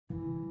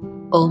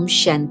Om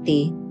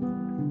Shanti.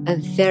 A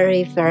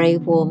very, very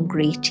warm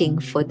greeting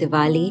for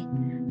Diwali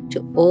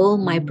to all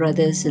my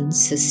brothers and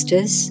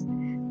sisters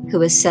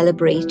who are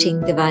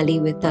celebrating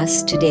Diwali with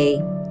us today.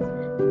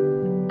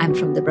 I'm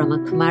from the Brahma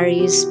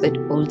Kumaris, but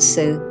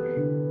also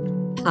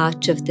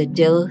part of the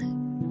Dil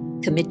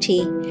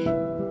committee.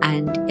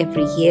 And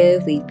every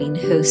year we've been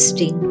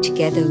hosting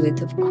together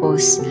with, of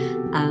course,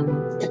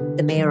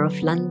 the Mayor of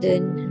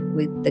London,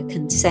 with the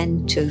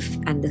consent of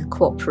and the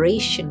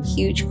cooperation,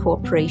 huge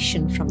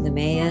cooperation from the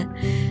Mayor.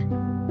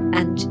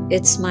 And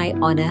it's my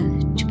honor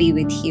to be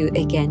with you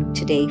again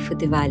today for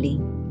Diwali.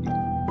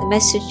 The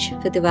message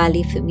for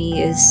Diwali for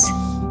me is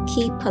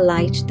keep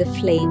alight the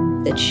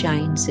flame that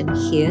shines in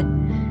here.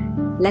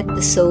 Let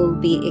the soul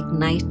be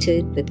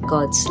ignited with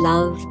God's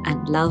love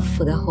and love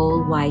for the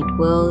whole wide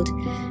world,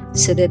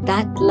 so that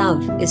that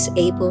love is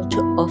able to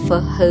offer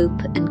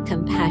hope and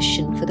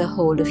compassion for the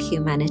whole of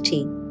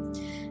humanity.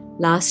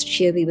 Last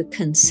year we were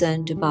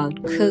concerned about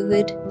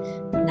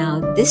COVID.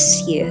 Now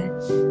this year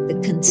the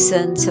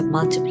concerns have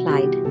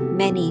multiplied,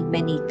 many,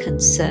 many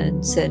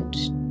concerns, and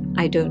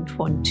I don't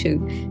want to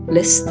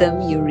list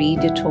them. You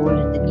read it all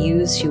in the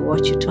news, you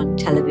watch it on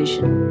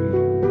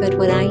television. But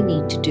what I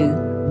need to do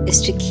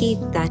is to keep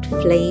that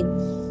flame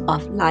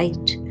of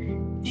light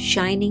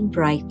shining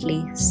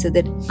brightly so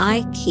that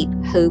I keep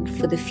hope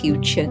for the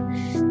future.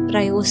 But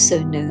I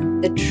also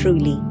know that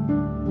truly,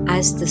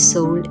 as the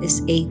soul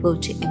is able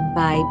to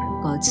imbibe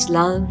God's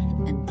love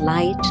and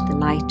light, the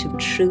light of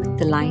truth,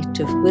 the light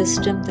of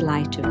wisdom, the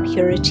light of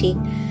purity,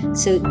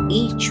 so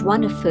each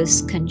one of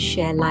us can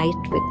share light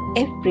with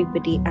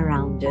everybody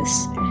around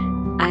us.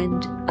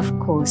 And of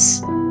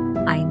course,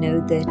 I know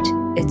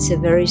that it's a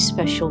very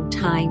special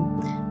time,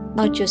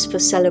 not just for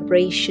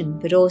celebration,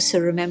 but also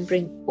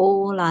remembering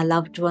all our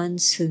loved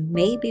ones who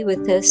may be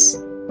with us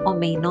or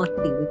may not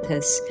be with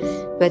us,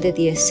 whether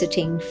they are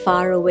sitting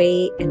far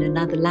away in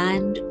another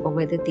land or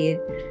whether they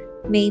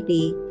may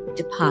be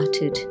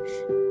departed.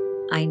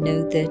 I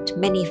know that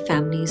many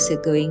families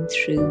are going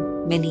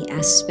through many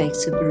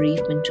aspects of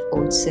bereavement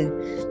also,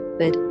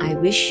 but I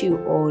wish you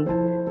all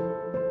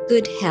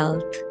good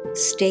health,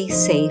 stay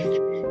safe,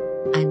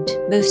 and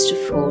most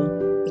of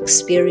all,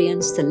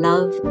 experience the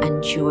love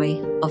and joy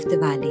of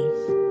Diwali.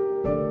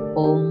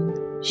 Om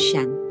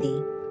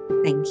Shanti.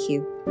 Thank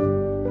you.